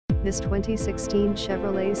This 2016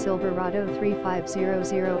 Chevrolet Silverado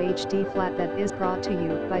 3500HD flatbed is brought to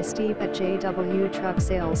you by Steve at JW Truck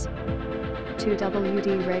Sales.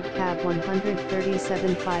 2WD Reg Cab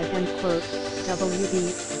 137.5 end quote,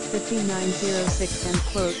 WD 5906 end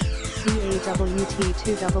quote, CAWT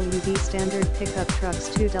 2WD Standard Pickup Trucks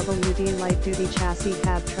 2WD Light Duty Chassis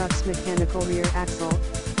Cab Trucks Mechanical Rear Axle,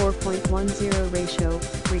 4.10 ratio,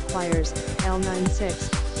 requires, L96,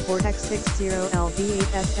 Vortex 60L V8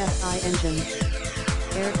 SFI engine.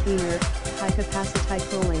 Air cleaner, high capacity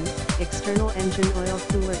cooling, external engine oil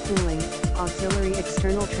cooler cooling, auxiliary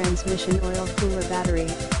external transmission oil cooler battery,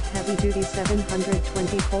 heavy duty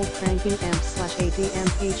 720 volt cranking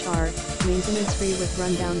amp/AD/amp-HR, maintenance free with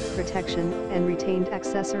rundown protection and retained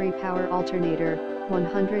accessory power alternator,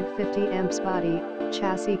 150 amps body,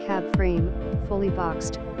 chassis cab frame, fully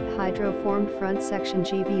boxed, hydroformed front section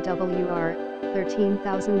GVWR,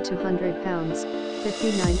 13,200 pounds,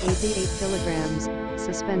 5988 kilograms,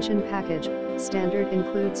 suspension package, standard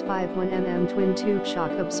includes 5.1 mm twin tube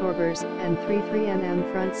shock absorbers and 3.3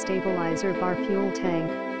 mm front stabilizer bar fuel tank,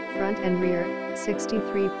 front and rear,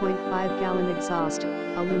 63.5 gallon exhaust,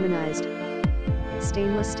 aluminized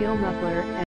stainless steel muffler and